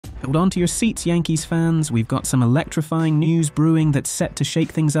Hold on to your seats, Yankees fans. We've got some electrifying news brewing that's set to shake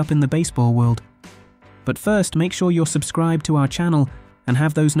things up in the baseball world. But first, make sure you're subscribed to our channel and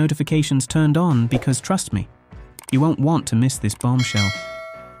have those notifications turned on because, trust me, you won't want to miss this bombshell.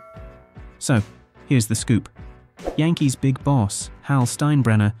 So, here's the scoop. Yankees' big boss, Hal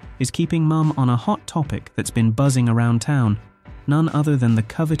Steinbrenner, is keeping mum on a hot topic that's been buzzing around town. None other than the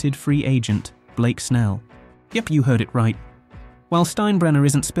coveted free agent, Blake Snell. Yep, you heard it right. While Steinbrenner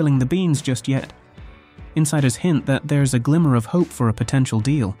isn't spilling the beans just yet, insiders hint that there's a glimmer of hope for a potential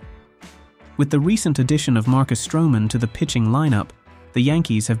deal. With the recent addition of Marcus Stroman to the pitching lineup, the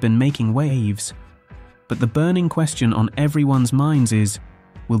Yankees have been making waves. But the burning question on everyone's minds is,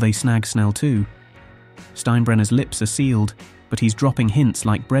 will they snag Snell too? Steinbrenner's lips are sealed, but he's dropping hints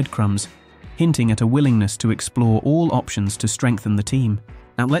like breadcrumbs, hinting at a willingness to explore all options to strengthen the team.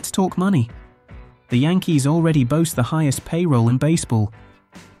 Now let's talk money. The Yankees already boast the highest payroll in baseball,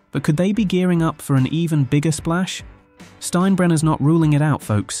 but could they be gearing up for an even bigger splash? Steinbrenner's not ruling it out,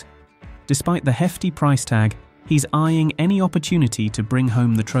 folks. Despite the hefty price tag, he's eyeing any opportunity to bring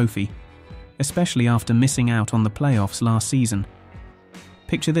home the trophy, especially after missing out on the playoffs last season.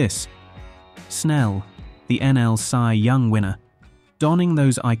 Picture this: Snell, the NL Cy Young winner, donning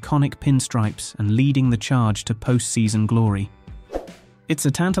those iconic pinstripes and leading the charge to postseason glory. It's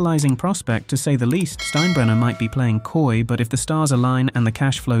a tantalizing prospect, to say the least. Steinbrenner might be playing coy, but if the stars align and the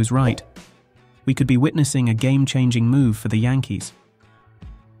cash flows right, we could be witnessing a game-changing move for the Yankees.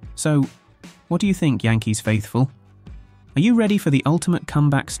 So, what do you think, Yankees faithful? Are you ready for the ultimate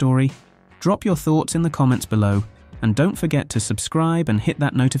comeback story? Drop your thoughts in the comments below, and don't forget to subscribe and hit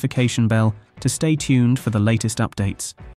that notification bell to stay tuned for the latest updates.